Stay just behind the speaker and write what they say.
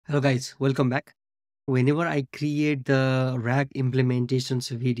Hello guys, welcome back. Whenever I create the RAG implementations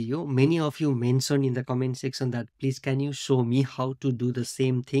video, many of you mentioned in the comment section that please can you show me how to do the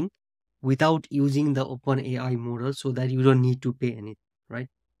same thing without using the OpenAI model so that you don't need to pay anything, right?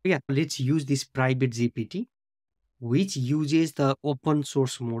 Yeah, let's use this private GPT which uses the open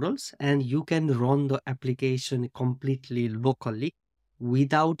source models and you can run the application completely locally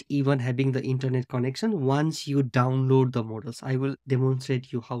without even having the internet connection once you download the models. I will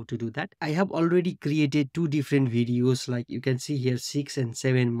demonstrate you how to do that. I have already created two different videos, like you can see here 6 and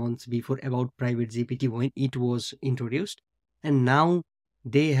 7 months before, about private GPT when it was introduced, and now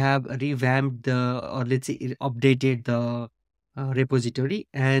they have revamped the, or let's say updated the repository,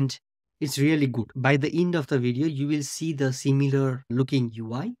 and it's really good. By the end of the video, you will see the similar looking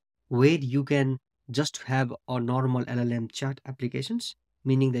UI where you can just have a normal LLM chat applications,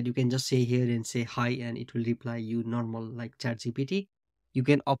 meaning that you can just say here and say hi and it will reply you normal like chat GPT. You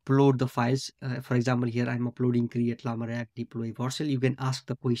can upload the files. For example, here I'm uploading create llama react deploy Vercel. You can ask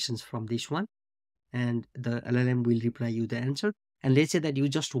the questions from this one and the LLM will reply you the answer. And let's say that you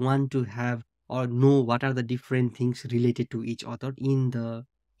just want to have or know what are the different things related to each other in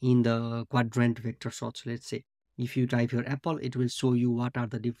the quadrant vector search. Let's say if you type your apple, it will show you what are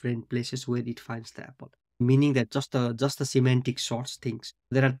the different places where it finds the apple. Meaning that just the semantic sorts things.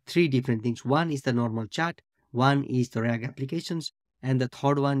 There are three different things. One is the normal chat, one is the RAG applications, and the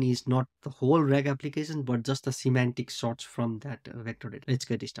third one is not the whole RAG application, but just the semantic sorts from that vector data. Let's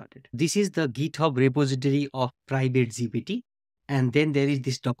get started. This is the GitHub repository of PrivateGPT. And then there is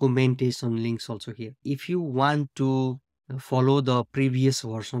this documentation links also here. If you want to follow the previous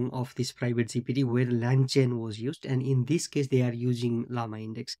version of this PrivateGPT where LangChain was used, and in this case, they are using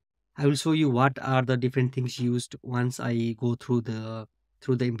llamaindex. I will show you what are the different things used once I go through the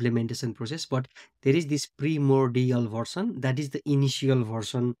implementation process. But there is this primordial version, that is the initial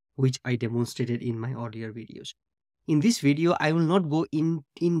version which I demonstrated in my earlier videos. In this video, I will not go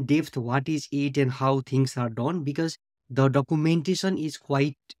in depth what is it and how things are done, because the documentation is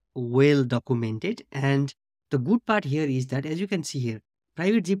quite well documented. And the good part here is that, as you can see here,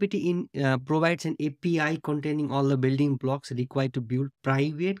 PrivateGPT provides an API containing all the building blocks required to build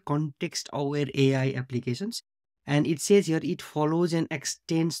private context-aware AI applications. And it says here it follows and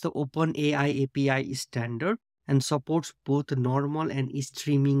extends the OpenAI API standard and supports both normal and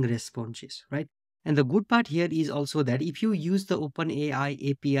streaming responses, right? And the good part here is also that if you use the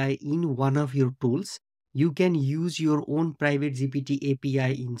OpenAI API in one of your tools, you can use your own private GPT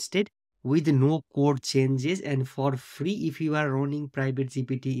API instead with no code changes and for free if you are running private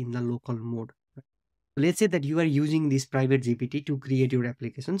GPT in the local mode. Let's say that you are using this private GPT to create your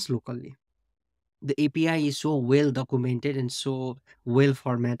applications locally. The API is so well documented and so well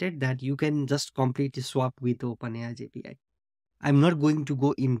formatted that you can just completely swap with OpenAI's API. I'm not going to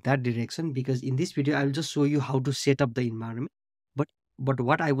go in that direction because in this video, I'll just show you how to set up the environment. But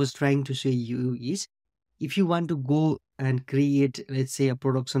what I was trying to say you is, if you want to go and create, let's say, a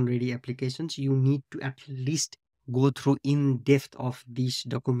production ready applications, you need to at least go through in depth of this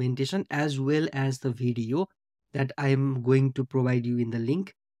documentation as well as the video that I'm going to provide you in the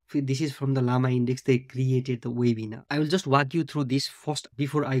link. This is from the llamaindex. They created the webinar. I will just walk you through this first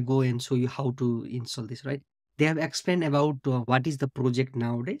before I go and show you how to install this, right? They have explained about what is the project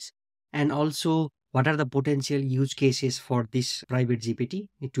nowadays, and also what are the potential use cases for this private GPT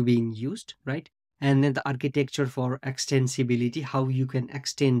to being used, right? And then the architecture for extensibility, how you can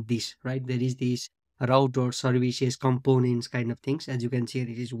extend this, right? There is this router services components kind of things. As you can see, it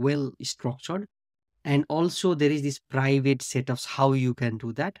is well structured. And also there is this private setups, how you can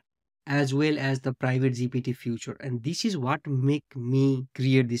do that, as well as the private GPT future. And this is what make me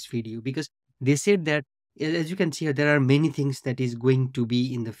create this video, because they said that, as you can see here, there are many things that is going to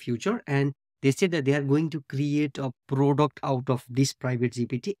be in the future, and they said that they are going to create a product out of this private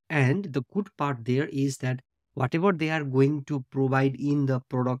GPT. And the good part there is that whatever they are going to provide in the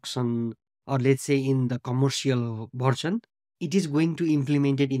production, or let's say in the commercial version, it is going to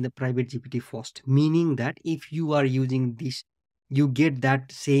implement it in the private GPT first, meaning that if you are using this, you get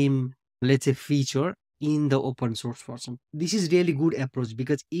that same, let's say, feature in the open source version. This is really good approach,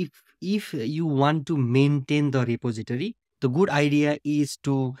 because if you want to maintain the repository, the good idea is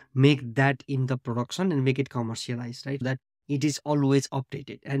to make that in the production and make it commercialized, right? That it is always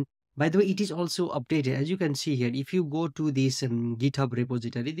updated. And by the way, it is also updated. As you can see here, if you go to this GitHub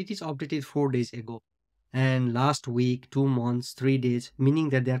repository, it is updated 4 days ago, and last week, 2 months, 3 days, meaning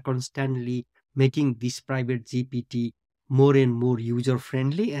that they are constantly making this private GPT more and more user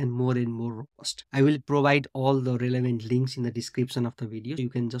friendly and more robust. I will provide all the relevant links in the description of the video. You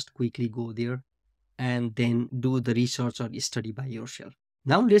can just quickly go there and then do the research or study by yourself.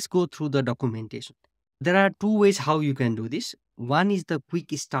 Now let's go through the documentation. There are two ways how you can do this. One is the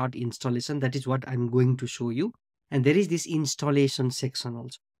quick start installation. That is what I'm going to show you. And there is this installation section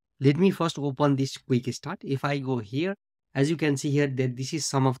also. Let me first open this quick start. If I go here, as you can see here, that this is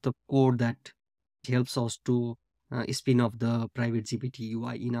some of the code that helps us to spin off the private GPT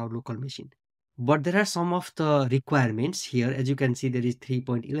UI in our local machine. But there are some of the requirements here. As you can see, there is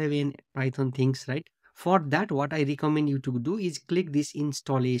 3.11 Python things, right? For that, what I recommend you to do is click this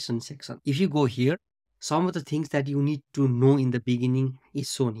installation section. If you go here, some of the things that you need to know in the beginning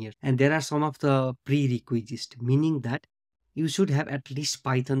is shown here. And there are some of the prerequisites, meaning that you should have at least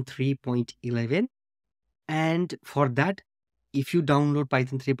Python 3.11. And for that, if you download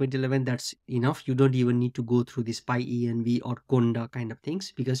Python 3.11, that's enough. You don't even need to go through this PyEnv or Conda kind of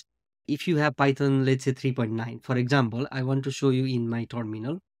things, because if you have Python, let's say 3.9, for example, I want to show you in my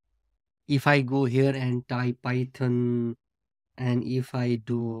terminal. If I go here and type Python, and if I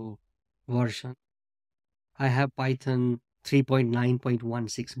do version, I have Python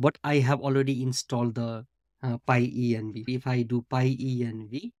 3.9.16, but I have already installed the PyEnv. If I do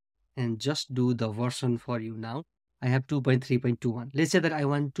PyEnv and just do the version for you now, I have 2.3.21. Let's say that I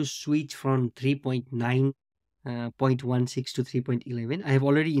want to switch from 3.9.16 to 3.11. I have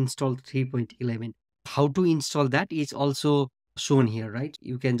already installed 3.11. How to install that is also shown here, right?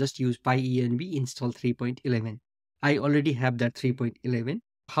 You can just use PyEnv install 3.11. I already have that 3.11.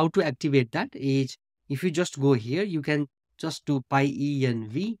 How to activate that is, if you just go here, you can just do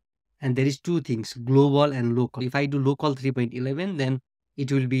PyEnv, and there is two things, global and local. If I do local 3.11, then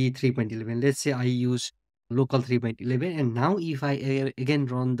it will be 3.11. Let's say I use local 3.11, and now if I again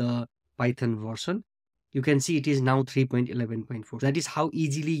run the Python version, you can see it is now 3.11.4. That is how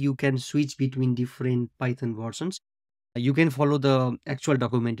easily you can switch between different Python versions. You can follow the actual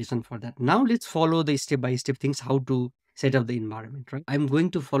documentation for that. Now let's follow the step-by-step things, how to set up the environment, right? I'm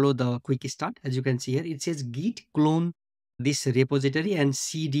going to follow the quick start. As you can see here, it says git clone this repository and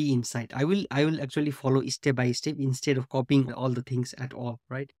cd inside. I will actually follow step by step instead of copying all the things at all,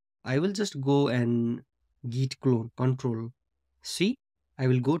 right? I will just go and git clone, control C. I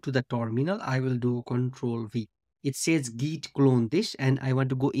will go to the terminal. I will do control V. It says git clone this, and I want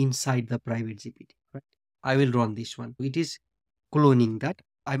to go inside the private GPT, right? I will run this one. It is cloning that.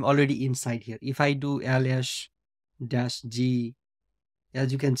 I'm already inside here. If I do ls-g,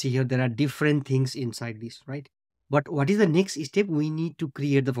 as you can see here, there are different things inside this, right? But what is the next step? We need to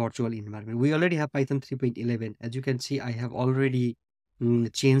create the virtual environment. We already have Python 3.11. As you can see, I have already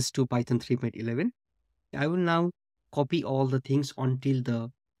changed to Python 3.11. I will now copy all the things until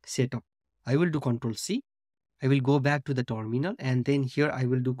the setup. I will do Control C. I will go back to the terminal, and then here I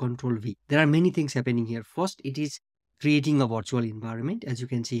will do Control V. There are many things happening here. First, it is creating a virtual environment. As you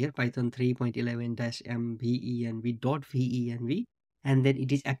can see here, Python 3.11-mvenv.venv, and then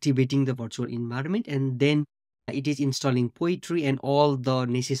it is activating the virtual environment, and then it is installing Poetry and all the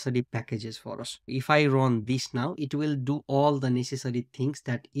necessary packages for us. If I run this now, it will do all the necessary things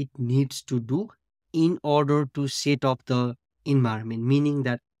that it needs to do in order to set up the environment, meaning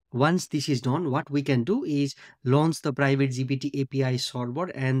that once this is done, what we can do is launch the private GPT API server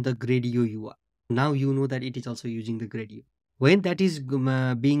and the Gradio UI. Now you know that it is also using the Gradio. When that is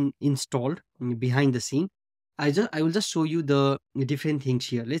being installed behind the scene, I will just show you the different things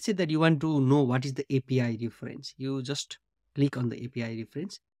here. Let's say that you want to know what is the API reference. You just click on the API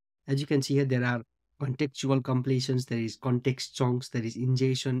reference. As you can see here, there are contextual completions, there is context chunks, there is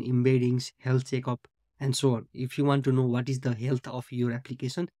ingestion, embeddings, health checkup, and so on. If you want to know what is the health of your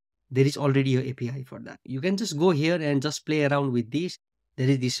application, there is already a API for that. You can just go here and just play around with this. There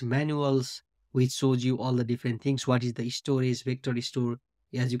is this manuals which shows you all the different things. What is the storage, vector store.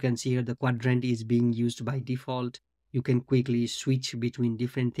 As you can see here, the quadrant is being used by default. You can quickly switch between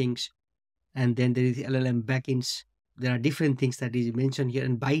different things. And then there is LLM backends. There are different things that is mentioned here.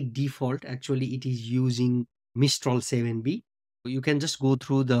 And by default, actually, it is using Mistral 7B. You can just go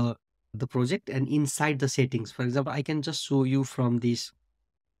through the project, and inside the settings, for example, I can just show you from this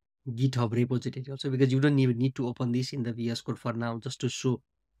GitHub repository also, because you don't even need to open this in the VS Code for now, just to show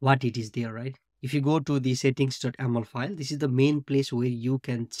what it is there, right? If you go to the settings.ml file, this is the main place where you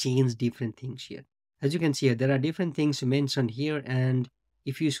can change different things here. As you can see here, there are different things mentioned here, and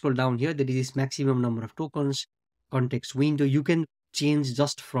if you scroll down here, there is this maximum number of tokens, context window. You can change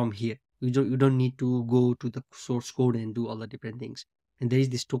just from here. You don't need to go to the source code and do all the different things. And there is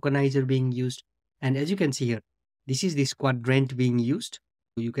this tokenizer being used. And as you can see here, this is this quadrant being used.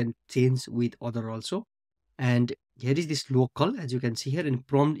 You can change with other also. And here is this local, as you can see here, in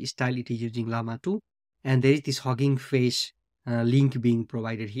prompt style it is using llama 2, and there is this Hugging Face link being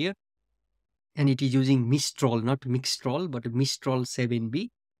provided here. and it is using Mistral, not Mixtral, but Mistral 7B.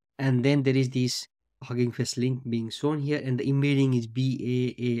 And then there is this Hugging Face link being shown here, and the embedding is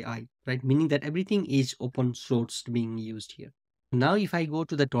BAAI, right? Meaning that everything is open source being used here. Now, if I go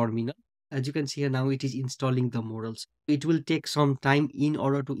to the terminal, as you can see here, now it is installing the models. It will take some time in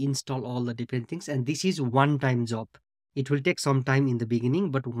order to install all the different things, and this is one-time job. It will take some time in the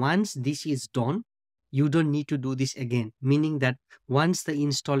beginning, but once this is done, you don't need to do this again. Meaning that once the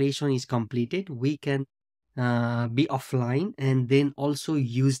installation is completed, we can be offline and then also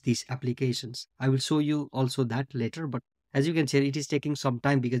use these applications. I will show you also that later, but as you can see, it is taking some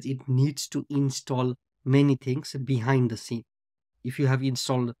time because it needs to install many things behind the scene. If you have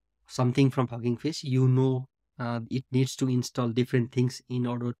installed something from Hugging Face, you know it needs to install different things in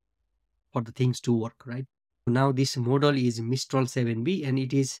order for the things to work, right? Now this model is Mistral 7B and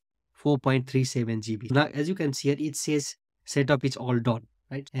it is 4.37 GB. Now, as you can see here, it says setup is all done,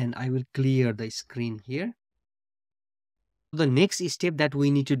 right? And I will clear the screen here. The next step that we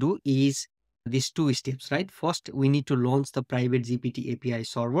need to do is these two steps, right? First, we need to launch the PrivateGPT API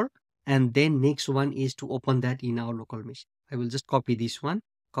server, and then next one is to open that in our local machine. I will just copy this one,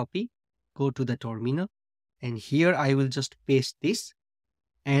 copy, go to the terminal, and here I will just paste this,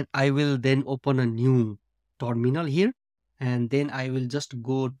 and I will then open a new terminal here, and then I will just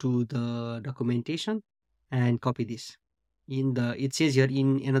go to the documentation and copy this. It says here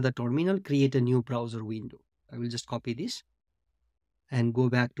in another terminal, create a new browser window. I will just copy this and go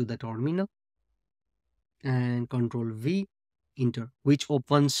back to the terminal and Control V, enter, which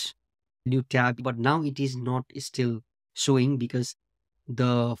opens new tab. But now it is not still showing because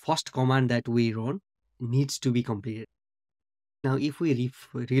the first command that we run needs to be completed. Now, if we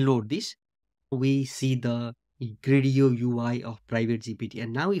reload this, we see the Gradio UI of PrivateGPT.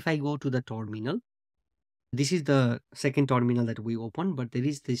 And now if I go to the terminal, this is the second terminal that we open, but there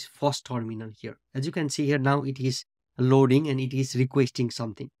is this first terminal here. As you can see here, now it is loading and it is requesting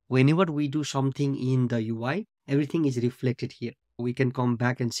something. Whenever we do something in the UI, everything is reflected here. We can come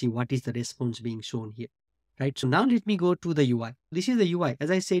back and see what is the response being shown here, right? So now let me go to the UI. This is the UI.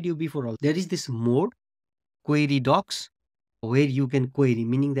 As I said you before, there is this mode, query docs, where you can query,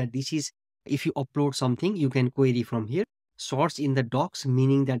 meaning that this is, if you upload something, you can query from here. Source in the docs,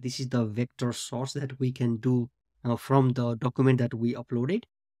 meaning that this is the vector source that we can do from the document that we uploaded.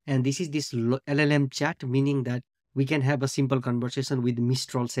 And this is this LLM chat, meaning that we can have a simple conversation with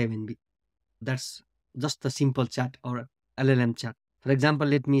Mistral 7B. That's just a simple chat or LLM chat. For example,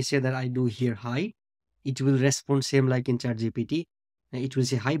 let me say that I do here hi. It will respond same like in ChatGPT. It will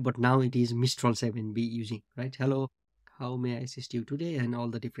say hi, but now it is Mistral 7B using, right? Hello, how may I assist you today? And all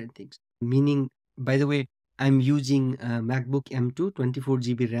the different things. Meaning, by the way, I'm using MacBook M2 24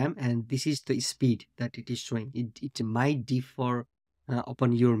 GB RAM, and this is the speed that it is showing. It might differ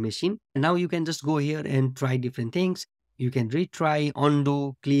upon your machine. And now you can just go here and try different things. You can retry,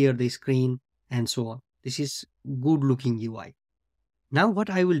 undo, clear the screen, and so on. This is good looking UI. Now what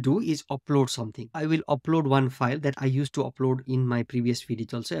I will do is upload something. I will upload one file that I used to upload in my previous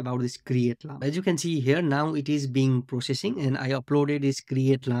videos also about this create llama. As you can see here, now it is being processing and I uploaded this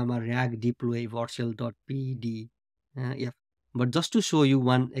create llama rag deploy virtual.pd. Yeah. But just to show you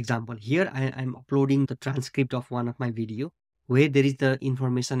one example, here I am uploading the transcript of one of my video where there is the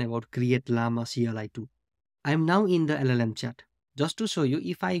information about create llama CLI2. I am now in the LLM chat. Just to show you,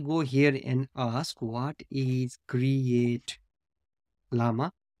 if I go here and ask what is create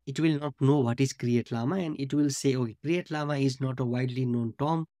llama, it will not know what is create llama and it will say, okay, create llama is not a widely known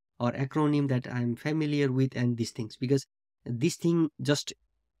term or acronym that I'm familiar with and these things, because this thing just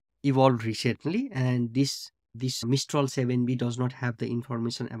evolved recently and this Mistral 7B does not have the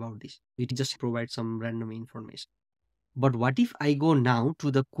information about this. It just provides some random information. But what if I go now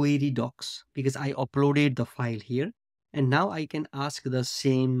to the query docs, because I uploaded the file here and now I can ask the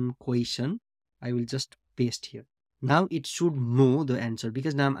same question. I will just paste here. Now it should know the answer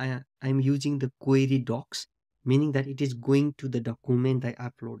because now I'm using the query docs, meaning that it is going to the document I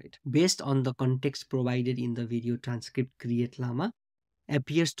uploaded. Based on the context provided in the video transcript, create llama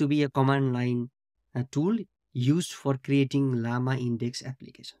appears to be a command line tool used for creating llamaindex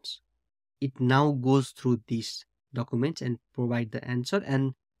applications. It now goes through these documents and provide the answer,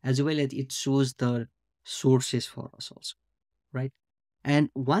 and as well as it shows the sources for us also, right? And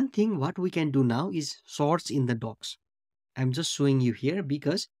one thing what we can do now is source in the docs. I'm just showing you here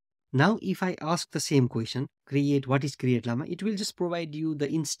because now if I ask the same question, what is create llama, it will just provide you the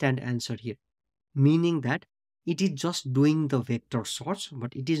instant answer here, meaning that it is just doing the vector search,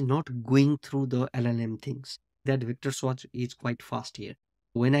 but it is not going through the LLM things. That vector search is quite fast here.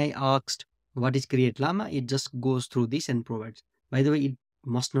 When I asked what is create llama, it just goes through this and provides. By the way,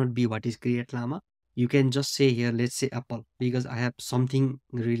 must not be what is create llama. You can just say here, let's say Apple, because I have something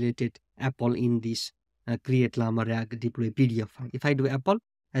related Apple in this create llama rag deploy PDF file. If I do Apple,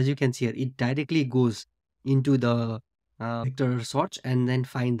 as you can see here, it directly goes into the vector search and then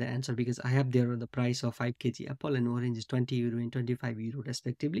find the answer, because I have there the price of 5 kg Apple and orange is 20 euro and 25 euro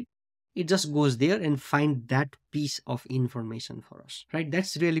respectively. It just goes there and find that piece of information for us, right?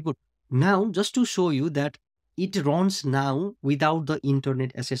 That's really good. Now, just to show you that it runs now without the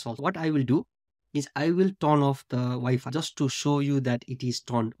internet access also, what I will do is I will turn off the Wi-Fi just to show you that it is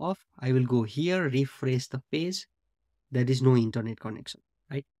turned off. I will go here, refresh the page. There is no internet connection,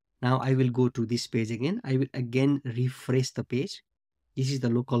 right? Now I will go to this page again. I will again refresh the page. This is the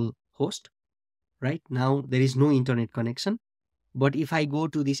local host, right? Now there is no internet connection. But if I go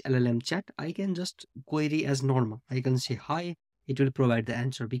to this LLM chat, I can just query as normal. I can say hi, it will provide the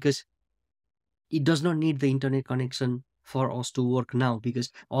answer, because it does not need the internet connection for us to work now,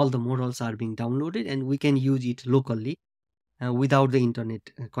 because all the models are being downloaded and we can use it locally without the internet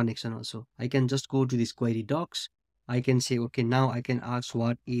connection also. I can just go to this query docs. I can say, okay, now I can ask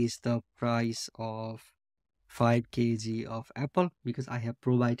what is the price of 5 kg of apple, because I have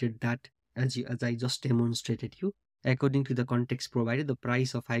provided that as I just demonstrated you. According to the context provided, the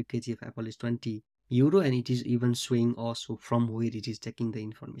price of 5 kg of apple is 20 euro, and it is even showing also from where it is taking the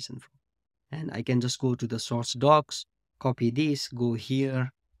information from. And I can just go to the source docs, copy this, go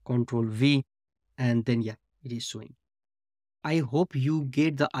here, Control V, and then yeah, it is showing. I hope you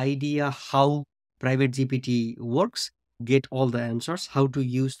get the idea how PrivateGPT works, get all the answers, how to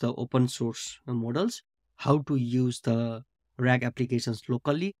use the open source models, how to use the RAG applications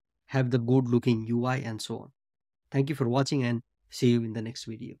locally, have the good looking UI and so on. Thank you for watching and see you in the next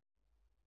video.